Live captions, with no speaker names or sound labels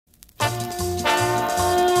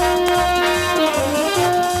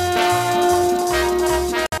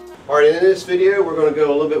and in this video we're going to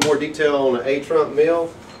go a little bit more detail on the ATrump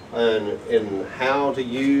mill and how to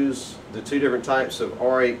use the two different types of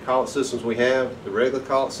R8 collet systems we have, the regular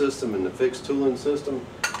collet system and the fixed tooling system,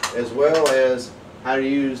 as well as how to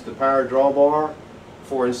use the power drawbar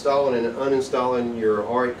for installing and uninstalling your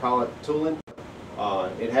R8 collet tooling.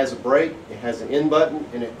 It has a brake, it has an in button,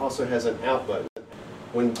 and it also has an out button.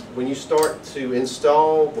 When you start to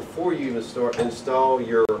install, before you even start to install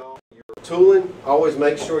your tooling, always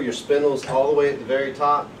make sure your spindle is all the way at the very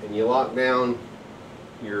top and you lock down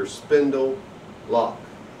your spindle lock.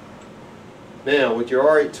 Now with your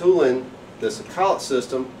R8 tooling, that's a collet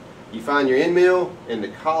system, you find your end mill and the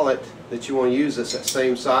collet that you want to use that's that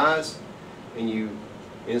same size, and you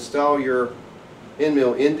install your end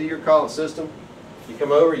mill into your collet system. You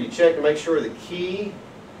come over, you check to make sure the key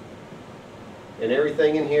and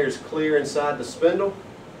everything in here is clear inside the spindle.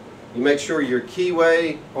 You make sure your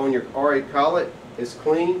keyway on your R8 collet is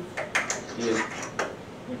clean. You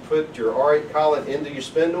put your R8 collet into your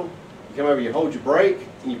spindle. You come over, you hold your brake,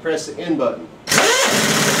 and you press the in button.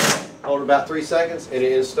 Hold it about 3 seconds, and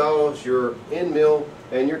it installs your end mill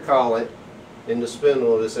and your collet in the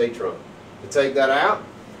spindle of this ATrump. To take that out,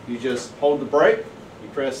 you just hold the brake, you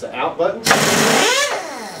press the out button,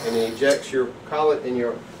 and it ejects your collet and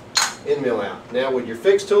your end mill out. Now with your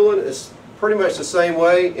fixed tooling, it's pretty much the same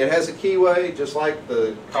way. It has a keyway just like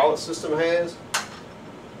the collet system has,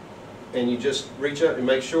 and you just reach up and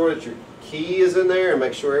make sure that your key is in there and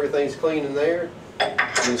make sure everything's clean in there.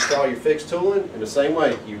 You install your fixed tooling in the same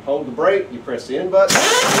way. You hold the brake, you press the in button,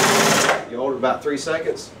 you hold it about 3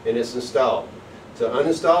 seconds, and it's installed. To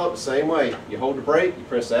uninstall it the same way. You hold the brake, you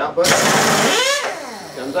press the out button,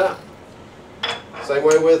 it comes out. Same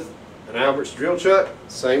way with an Albrecht drill chuck,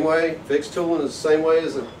 same way. Fixed tooling is the same way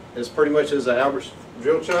as pretty much as an Albrecht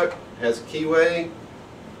drill chuck. Has a keyway.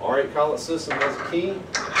 R8 collet system has a key.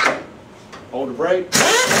 Hold the brake,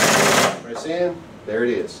 press in, there it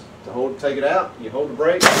is. To take it out, you hold the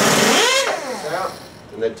brake, press out,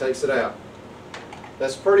 and that takes it out.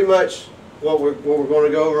 That's pretty much what we're going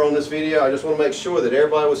to go over on this video. I just want to make sure that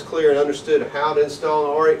everybody was clear and understood how to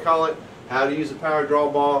install an R8 collet, how to use the power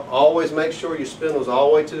drawbar. Always make sure your spindle is all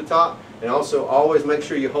the way to the top, and also always make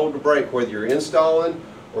sure you hold the brake whether you're installing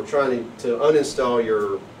or trying to uninstall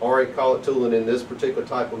your R8 collet tooling in this particular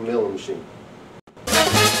type of milling machine.